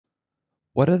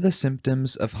What are the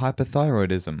symptoms of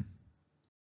hypothyroidism?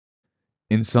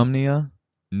 Insomnia,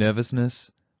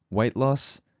 nervousness, weight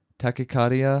loss,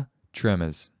 tachycardia,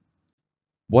 tremors.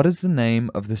 What is the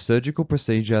name of the surgical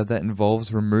procedure that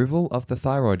involves removal of the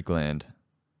thyroid gland?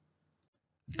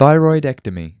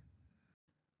 Thyroidectomy.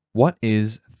 What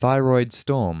is thyroid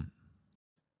storm?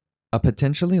 A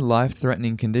potentially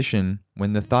life-threatening condition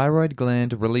when the thyroid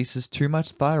gland releases too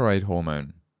much thyroid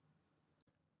hormone.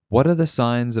 What are the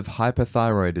signs of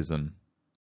hypothyroidism?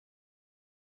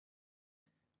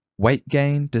 Weight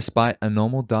gain despite a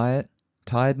normal diet,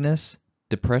 tiredness,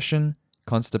 depression,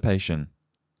 constipation.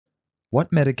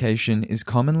 What medication is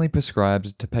commonly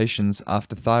prescribed to patients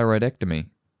after thyroidectomy?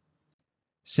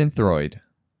 Synthroid.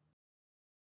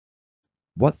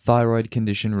 What thyroid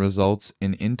condition results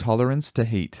in intolerance to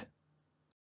heat?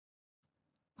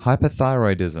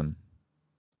 Hypothyroidism.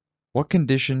 What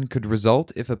condition could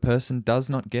result if a person does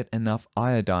not get enough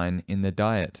iodine in their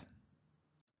diet?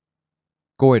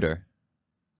 Goiter.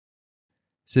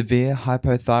 Severe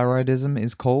hypothyroidism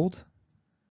is called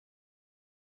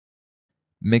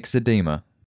myxedema.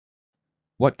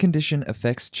 What condition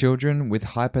affects children with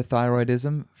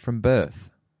hypothyroidism from birth?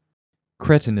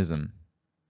 Cretinism.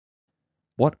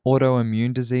 What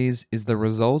autoimmune disease is the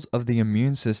result of the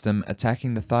immune system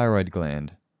attacking the thyroid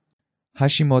gland?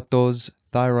 Hashimoto's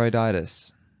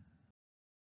thyroiditis.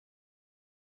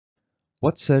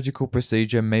 What surgical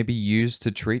procedure may be used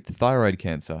to treat thyroid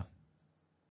cancer?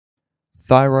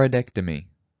 Thyroidectomy.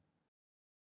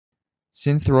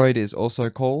 Synthroid is also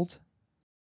called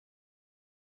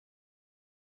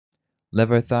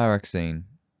levothyroxine.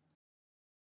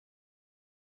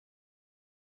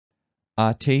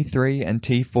 Are T3 and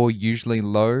T4 usually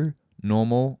low,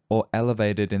 normal, or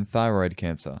elevated in thyroid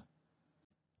cancer?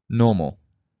 Normal.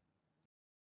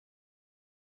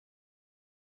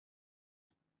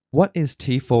 What is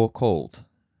T4 called?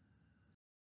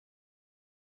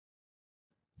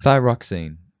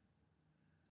 Thyroxine.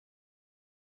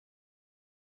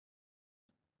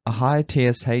 A high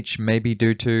TSH may be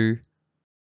due to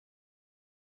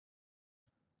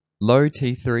low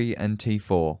T3 and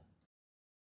T4.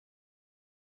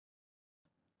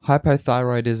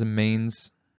 Hypothyroidism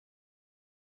means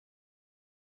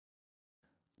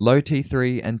low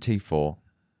T3 and T4.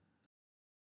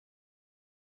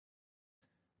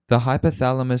 The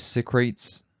hypothalamus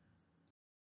secretes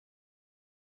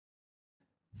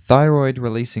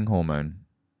thyroid-releasing hormone.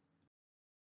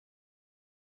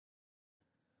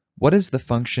 What is the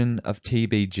function of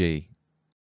TBG?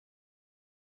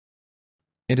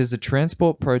 It is a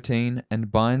transport protein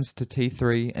and binds to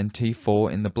T3 and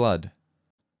T4 in the blood.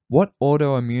 What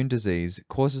autoimmune disease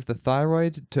causes the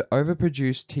thyroid to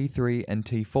overproduce T3 and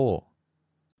T4?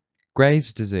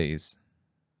 Graves' disease.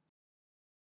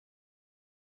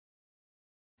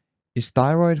 Is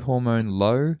thyroid hormone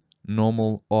low,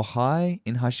 normal, or high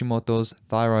in Hashimoto's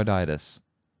thyroiditis?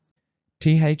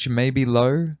 TH may be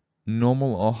low,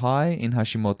 normal, or high in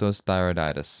Hashimoto's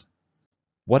thyroiditis.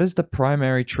 What is the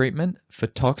primary treatment for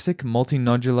toxic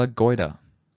multinodular goiter?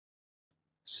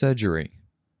 Surgery.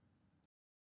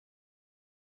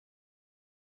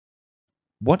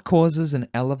 What causes an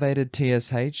elevated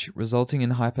TSH resulting in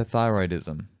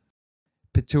hypothyroidism?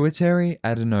 Pituitary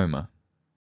adenoma.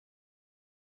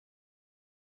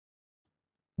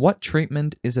 What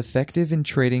treatment is effective in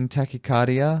treating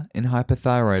tachycardia in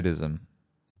hypothyroidism?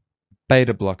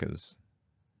 Beta blockers.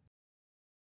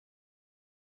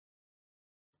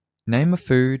 Name a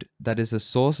food that is a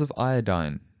source of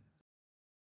iodine.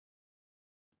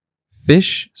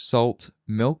 Fish, salt,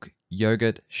 milk,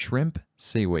 yogurt, shrimp,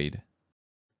 seaweed.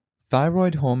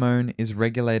 Thyroid hormone is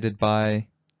regulated by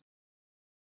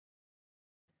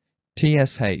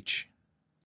TSH.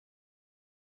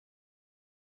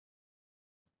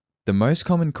 The most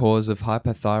common cause of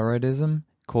hypothyroidism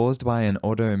caused by an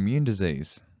autoimmune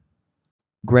disease.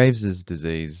 Graves'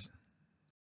 disease.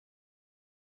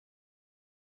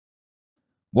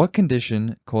 What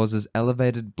condition causes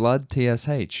elevated blood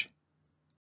TSH?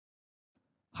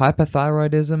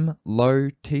 Hypothyroidism, low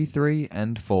T3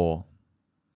 and 4.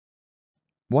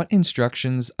 What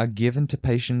instructions are given to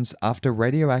patients after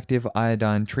radioactive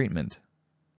iodine treatment?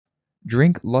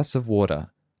 Drink lots of water.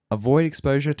 Avoid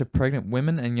exposure to pregnant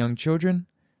women and young children.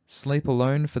 Sleep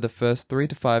alone for the first 3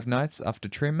 to 5 nights after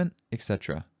treatment,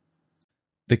 etc.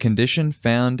 The condition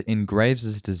found in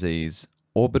Graves' disease,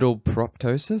 orbital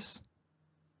proptosis?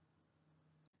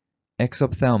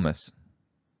 Exophthalmos.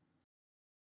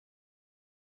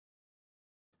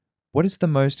 What is the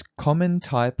most common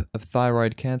type of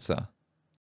thyroid cancer?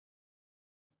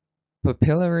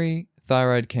 Papillary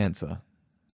thyroid cancer.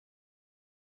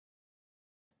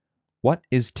 What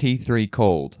is T3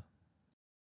 called?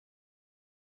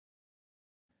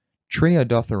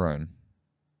 Triiodotherone.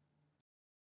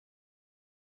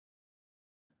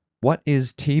 What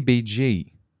is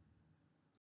TBG?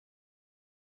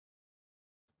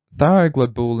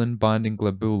 Thyroglobulin binding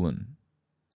globulin.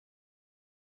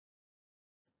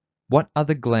 What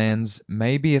other glands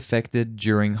may be affected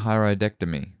during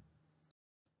thyroidectomy?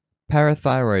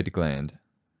 Parathyroid gland.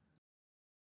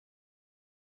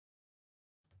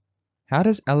 How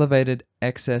does elevated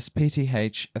excess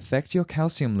PTH affect your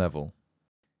calcium level?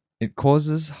 It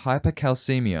causes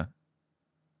hypercalcemia.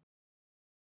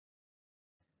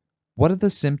 What are the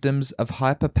symptoms of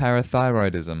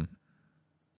hyperparathyroidism?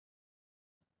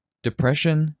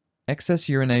 Depression, excess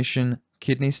urination,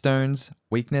 kidney stones,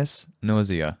 weakness,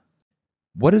 nausea.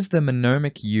 What is the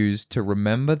mnemonic used to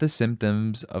remember the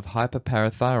symptoms of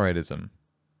hyperparathyroidism?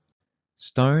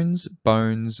 Stones,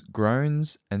 bones,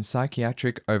 groans, and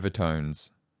psychiatric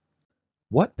overtones.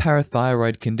 What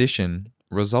parathyroid condition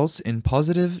results in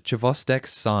positive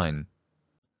Chvostek's sign?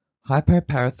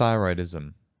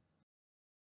 Hypoparathyroidism.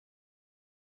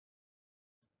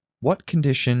 What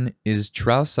condition is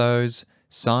Trousseau's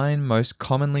sign most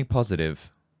commonly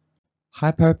positive?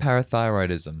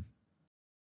 Hypoparathyroidism.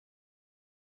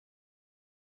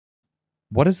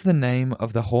 What is the name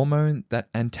of the hormone that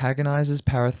antagonizes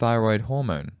parathyroid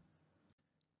hormone?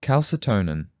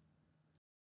 Calcitonin.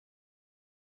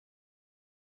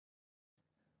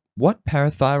 What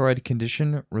parathyroid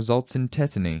condition results in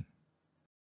tetany?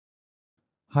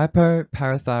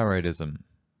 Hypoparathyroidism.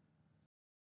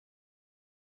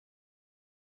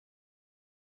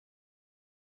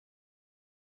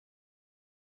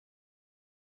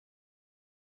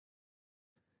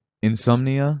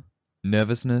 Insomnia,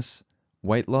 nervousness,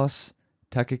 weight loss,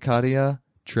 tachycardia,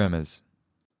 tremors.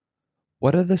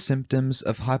 What are the symptoms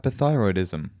of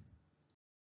hypothyroidism?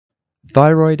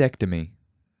 Thyroidectomy.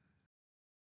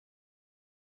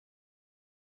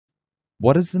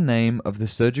 What is the name of the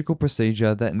surgical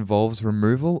procedure that involves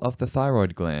removal of the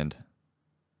thyroid gland?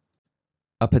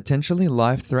 A potentially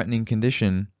life-threatening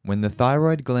condition when the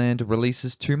thyroid gland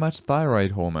releases too much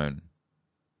thyroid hormone.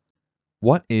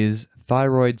 What is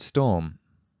thyroid storm?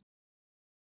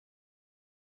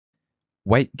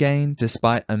 Weight gain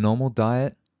despite a normal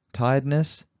diet,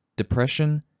 tiredness,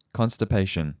 depression,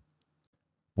 constipation.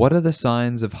 What are the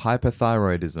signs of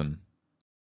hypothyroidism?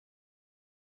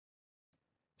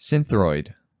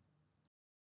 Synthroid.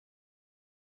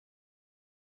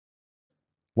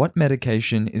 What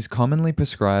medication is commonly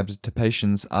prescribed to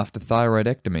patients after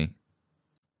thyroidectomy?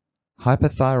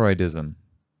 Hypothyroidism.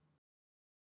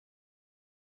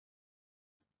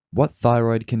 What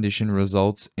thyroid condition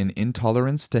results in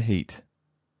intolerance to heat?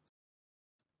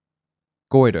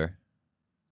 Goiter.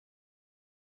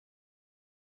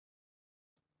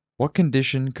 What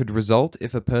condition could result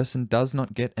if a person does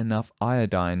not get enough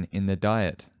iodine in their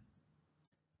diet?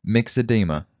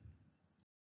 Myxedema.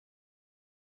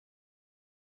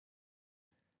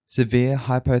 Severe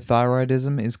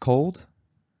hypothyroidism is called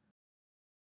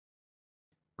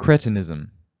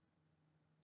cretinism.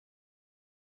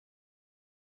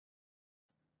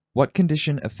 What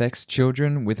condition affects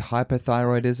children with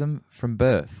hypothyroidism from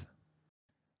birth?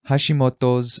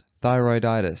 Hashimoto's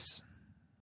thyroiditis.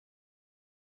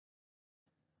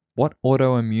 What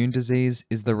autoimmune disease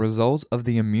is the result of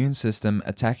the immune system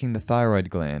attacking the thyroid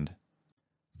gland?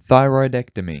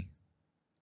 Thyroidectomy.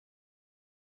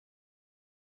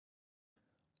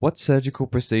 What surgical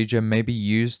procedure may be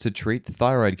used to treat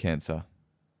thyroid cancer?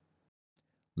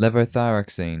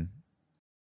 Levothyroxine.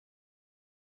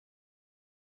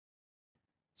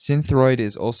 Synthroid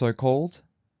is also called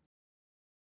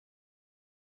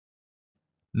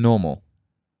normal.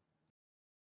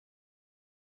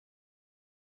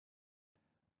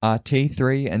 Are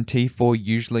T3 and T4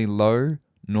 usually low,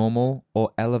 normal,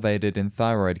 or elevated in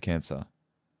thyroid cancer?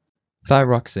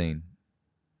 Thyroxine.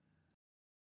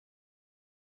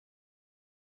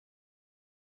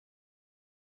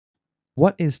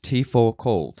 What is T4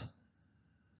 called?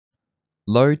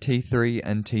 Low T3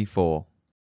 and T4.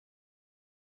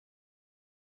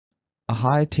 A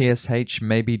high TSH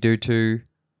may be due to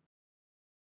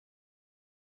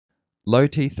low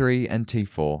T3 and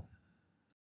T4.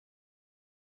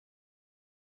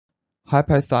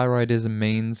 Hypothyroidism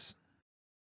means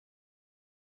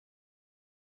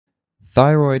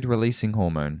thyroid releasing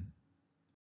hormone.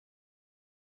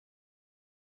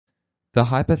 The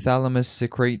hypothalamus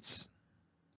secretes.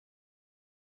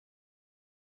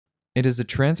 It is a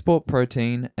transport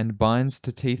protein and binds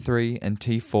to T3 and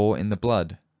T4 in the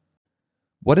blood.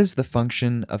 What is the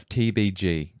function of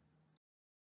TBG?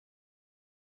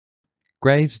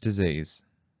 Graves' disease.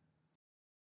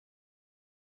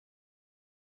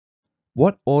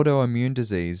 What autoimmune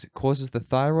disease causes the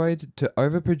thyroid to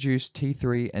overproduce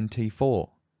T3 and T4?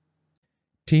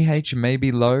 TH may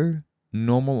be low,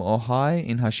 normal or high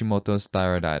in Hashimoto's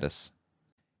thyroiditis.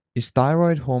 Is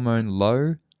thyroid hormone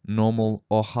low, normal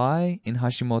or high in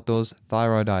Hashimoto's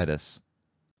thyroiditis?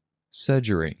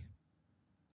 Surgery.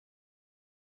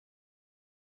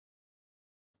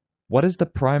 What is the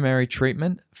primary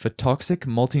treatment for toxic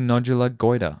multinodular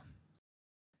goiter?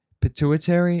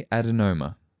 Pituitary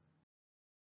adenoma.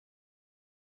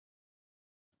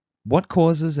 What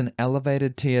causes an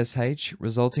elevated TSH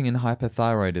resulting in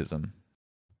hypothyroidism?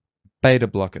 Beta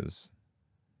blockers.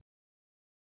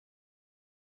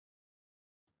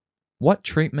 What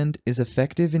treatment is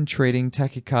effective in treating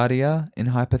tachycardia in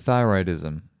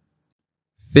hypothyroidism?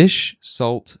 Fish,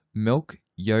 salt, milk,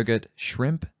 yogurt,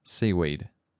 shrimp, seaweed.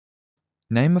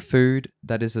 Name a food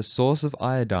that is a source of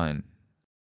iodine.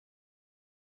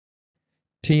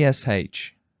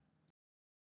 TSH.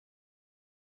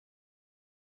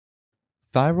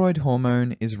 Thyroid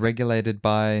hormone is regulated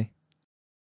by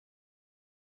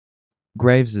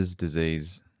Graves'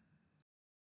 disease.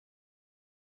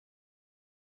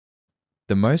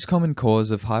 The most common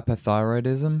cause of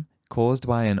hypothyroidism caused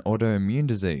by an autoimmune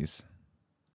disease.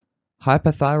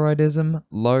 Hyperthyroidism,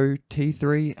 low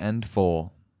T3 and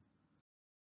 4.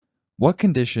 What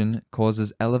condition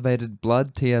causes elevated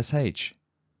blood TSH?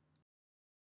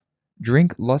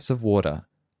 Drink lots of water.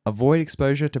 Avoid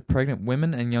exposure to pregnant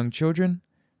women and young children.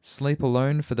 Sleep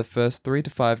alone for the first 3 to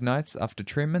 5 nights after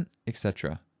treatment,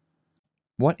 etc.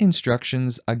 What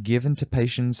instructions are given to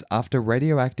patients after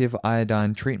radioactive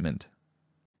iodine treatment?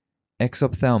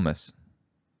 Exophthalmos.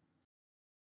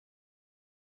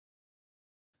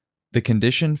 The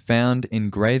condition found in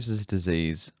Graves'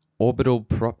 disease, orbital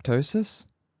proptosis?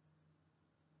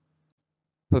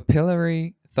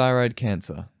 Papillary thyroid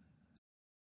cancer.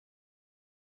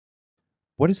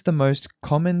 What is the most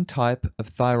common type of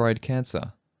thyroid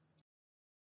cancer?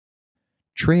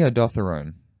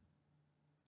 Triiodotherone.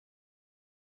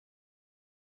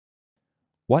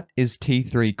 What is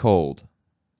T3 called?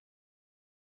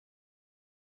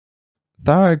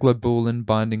 Thyroglobulin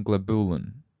binding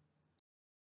globulin.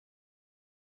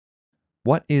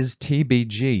 What is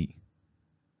TBG?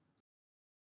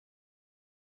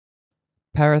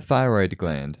 Parathyroid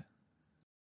gland.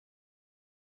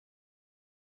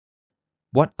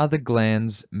 What other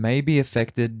glands may be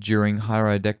affected during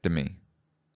thyroidectomy?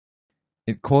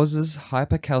 It causes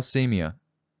hypercalcemia.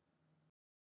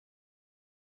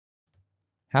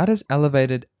 How does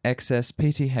elevated excess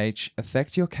PTH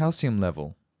affect your calcium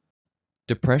level?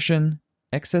 Depression,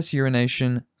 excess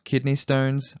urination, kidney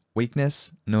stones,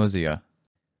 weakness, nausea.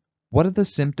 What are the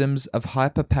symptoms of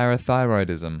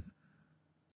hyperparathyroidism?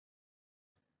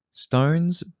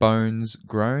 Stones, bones,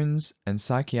 groans, and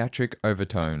psychiatric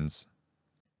overtones.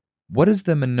 What is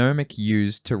the mnemonic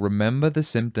used to remember the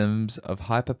symptoms of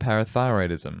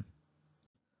hyperparathyroidism?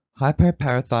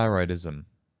 Hypoparathyroidism.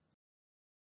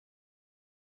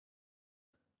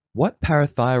 What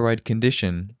parathyroid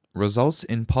condition results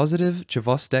in positive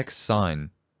Chvostek's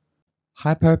sign?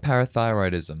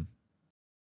 Hypoparathyroidism.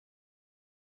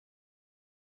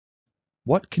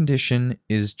 What condition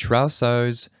is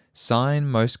Trousseau's sign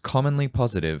most commonly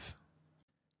positive?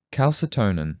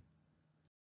 Calcitonin.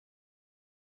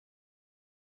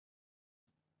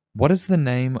 What is the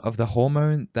name of the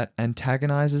hormone that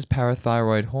antagonizes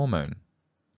parathyroid hormone?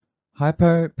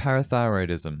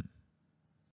 Hypoparathyroidism.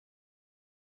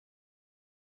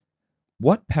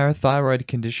 What parathyroid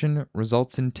condition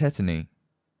results in tetany?